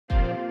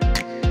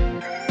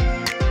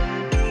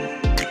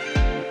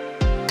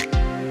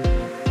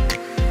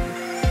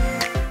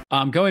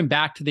Going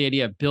back to the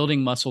idea of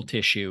building muscle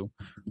tissue,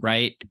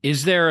 right?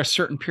 Is there a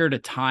certain period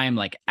of time,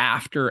 like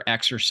after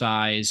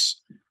exercise,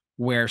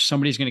 where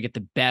somebody's going to get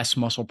the best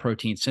muscle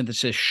protein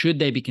synthesis? Should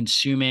they be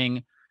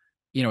consuming,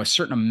 a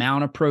certain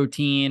amount of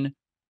protein,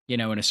 in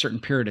a certain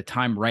period of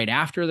time right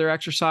after their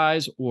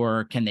exercise,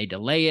 or can they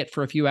delay it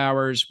for a few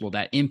hours? Will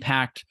that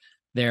impact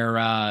their,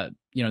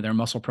 their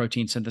muscle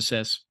protein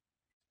synthesis?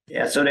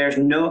 Yeah, so there's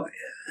no,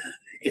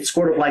 it's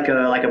sort of like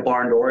a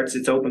barn door.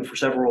 It's open for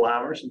several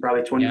hours,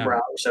 probably Yeah. 24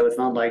 hours. So it's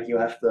not like you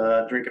have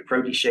to drink a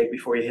protein shake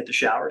before you hit the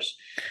showers.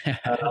 Yeah.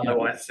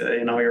 Otherwise,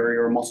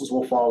 your muscles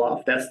will fall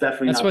off. That's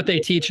definitely That's not what the they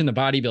case. teach in the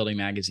bodybuilding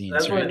magazines,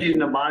 That's what right? it is in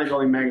the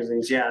bodybuilding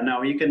magazines. Yeah,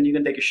 no, you can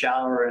take a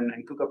shower and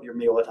cook up your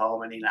meal at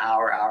home, and in an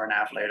hour and a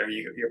half later,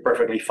 you're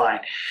perfectly fine.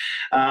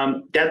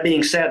 That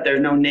being said,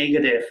 there's no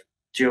negative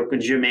to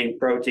consuming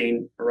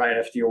protein right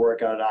after your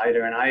workout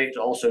either. And I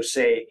also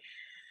say,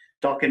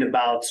 talking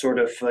about sort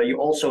of, you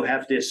also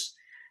have this.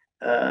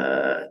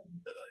 Uh,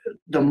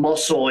 the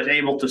muscle is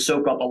able to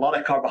soak up a lot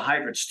of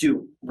carbohydrates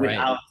too Right.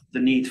 without the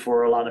need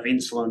for a lot of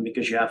insulin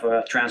because you have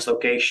a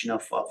translocation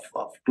of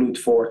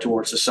GLUT4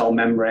 towards the cell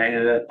membrane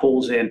and it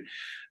pulls in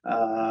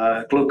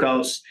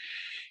glucose.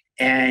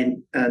 And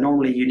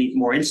normally you need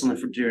more insulin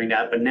for doing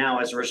that. But now,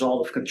 as a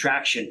result of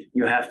contraction,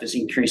 you have this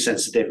increased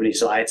sensitivity.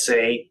 So I'd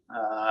say,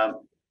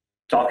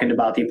 talking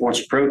about the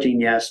importance of protein,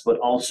 yes, but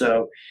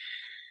also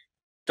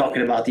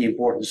talking about the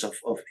importance of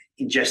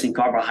ingesting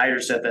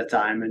carbohydrates at that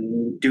time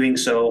and doing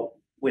so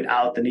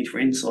without the need for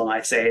insulin,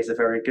 I'd say is a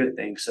very good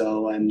thing.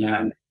 So,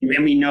 Yeah. and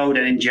we know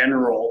that in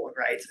general,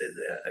 right,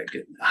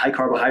 high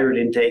carbohydrate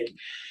intake,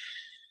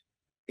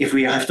 if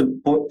we have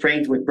to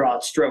paint with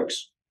broad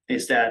strokes,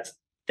 is that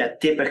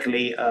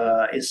typically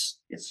is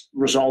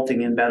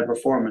resulting in better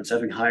performance,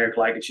 having higher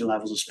glycogen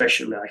levels,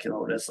 especially like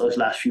that's those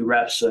last few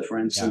reps, for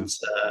Yeah.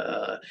 instance.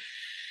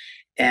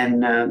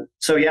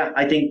 So yeah,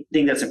 I think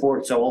that's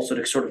important. So also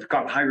the sort of the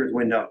carbohydrate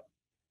window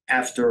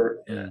after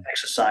Mm.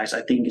 exercise,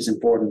 I think is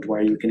important,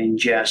 where you can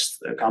ingest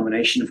a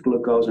combination of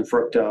glucose and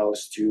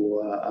fructose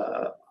to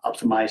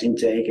optimize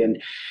intake.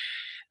 And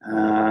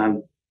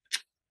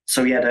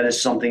so yeah, that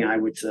is something I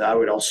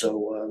would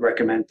also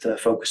recommend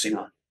focusing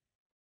on.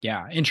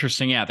 Yeah,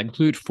 interesting. Yeah, the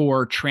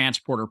GLUT4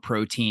 transporter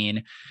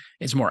protein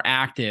is more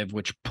active,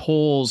 which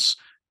pulls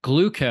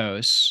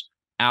glucose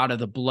out of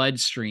the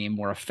bloodstream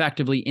more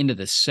effectively into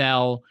the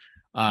cell,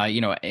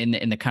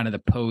 in the kind of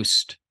the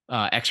post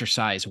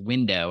exercise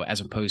window,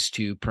 as opposed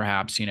to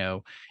perhaps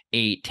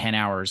 8-10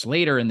 hours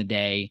later in the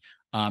day.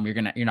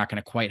 You're not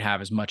gonna quite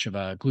have as much of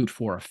a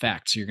GLUT4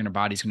 effect. So your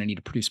body's gonna need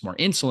to produce more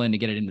insulin to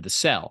get it into the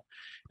cell.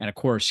 And of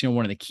course,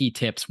 one of the key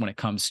tips when it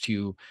comes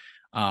to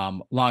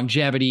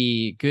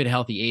longevity, good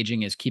healthy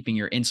aging is keeping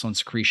your insulin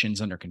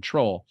secretions under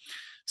control.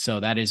 So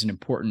that is an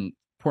important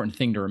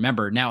thing to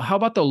remember. Now, how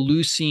about the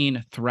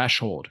leucine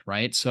threshold,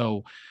 right?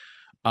 So,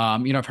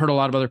 I've heard a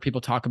lot of other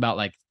people talk about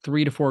like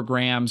 3 to 4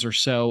 grams or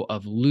so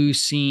of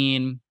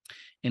leucine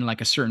in like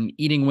a certain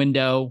eating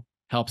window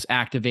helps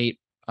activate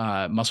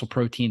muscle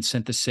protein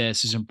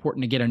synthesis. Is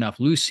important to get enough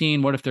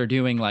leucine. What if they're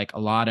doing like a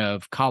lot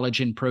of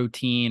collagen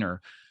protein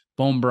or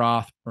bone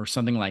broth or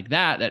something like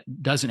that that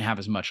doesn't have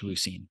as much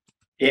leucine?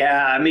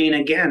 Yeah, I mean,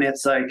 again,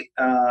 it's like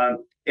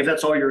if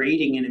that's all you're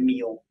eating in a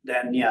meal,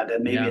 then yeah,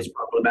 then maybe Yeah. it's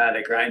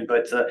problematic, right?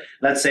 But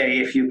let's say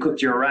if you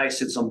cooked your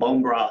rice in some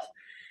bone broth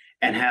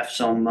and have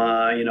some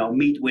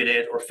meat with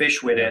it or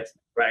fish with Yeah. it,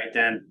 right?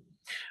 Then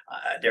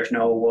there's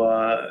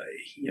no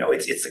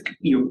it's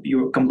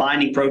you're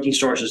combining protein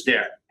sources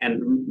there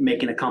and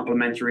making a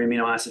complementary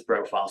amino acid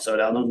profile. So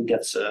that one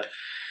gets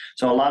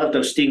so a lot of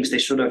those things they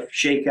sort of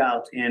shake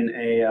out in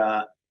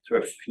a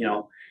sort of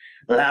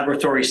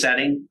laboratory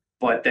setting,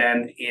 but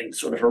then in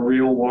sort of a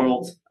real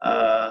world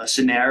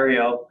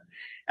scenario,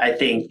 I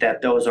think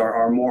that those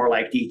are more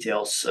like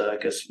details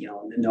because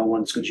no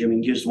one's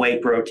consuming just whey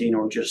protein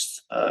or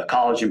just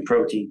collagen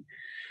protein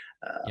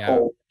Yeah.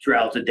 all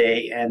throughout the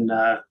day, and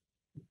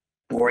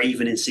or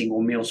even in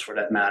single meals for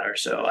that matter.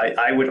 So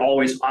I would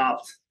always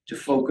opt to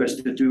focus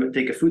to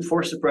take a food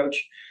force approach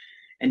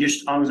and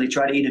just honestly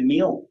try to eat a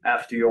meal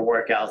after your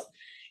workout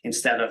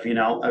instead of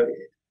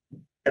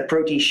a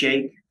protein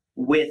shake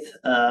with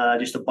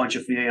just a bunch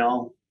of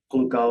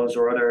glucose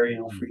or other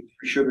Mm. free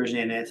sugars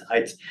in it.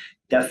 I'd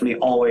definitely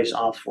always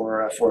opt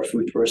for a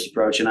food first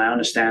approach, and I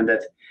understand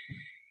that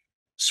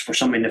for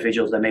some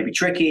individuals that may be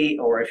tricky,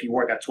 or if you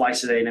work out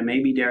twice a day, then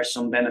maybe there's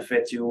some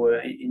benefit to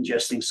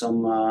ingesting some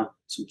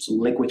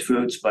liquid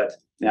foods. But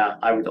yeah,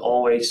 I would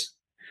always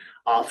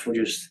opt for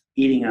just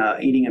eating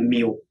a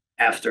meal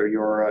after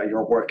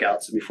your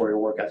workouts before your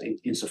workout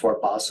insofar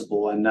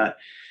possible. And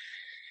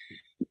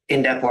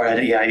in that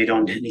part, yeah, you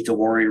don't need to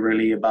worry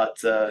really about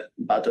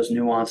those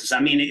nuances. I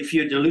mean, if the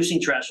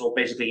leucine threshold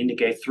basically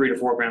indicates 3 to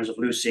 4 grams of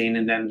leucine,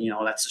 and then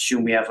let's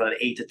assume we have an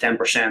 8 to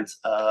 10%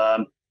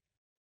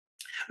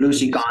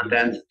 leucine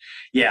content.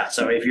 Yeah,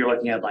 so if you're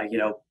looking at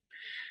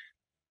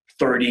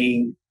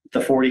 30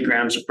 to 40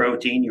 grams of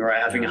protein, you're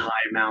having Yeah. a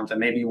high amount, and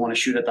maybe you want to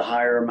shoot at the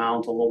higher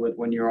amount a little bit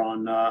when you're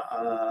on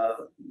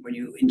when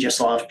you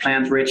ingest a lot of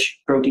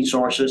plant-rich protein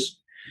sources.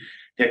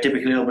 they're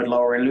typically a little bit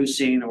lower in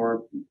leucine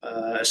or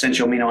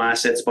essential amino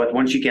acids. But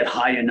once you get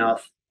high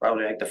enough,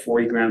 probably like the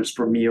 40 grams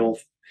per meal,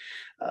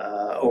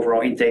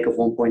 overall intake of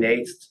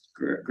 1.8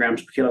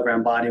 grams per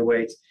kilogram body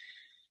weight,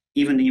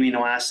 even the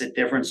amino acid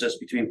differences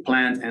between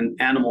plant and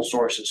animal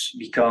sources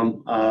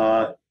become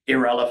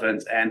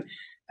irrelevant. And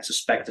I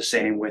suspect the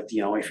same with,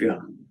 if you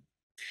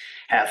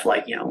have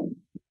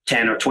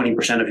 10 or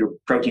 20% of your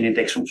protein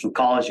intake from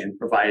collagen,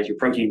 provided your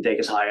protein intake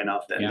is high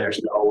enough, then there's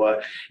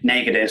no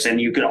negatives. And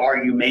you could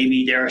argue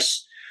maybe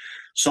there's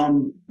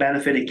some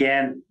benefit.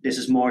 Again, this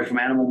is more from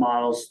animal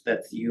models,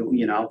 that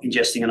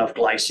ingesting enough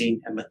glycine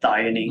and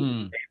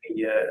methionine,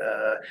 maybe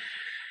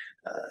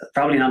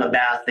probably not a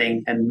bad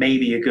thing and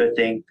maybe a good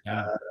thing.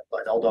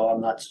 But although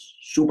I'm not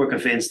super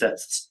convinced that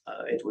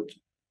it would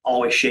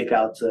always shake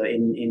out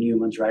in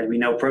humans, right? We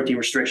know protein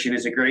restriction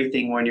is a great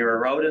thing when you're a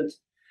rodent,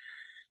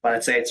 but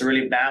I'd say it's a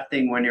really bad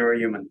thing when you're a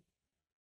human.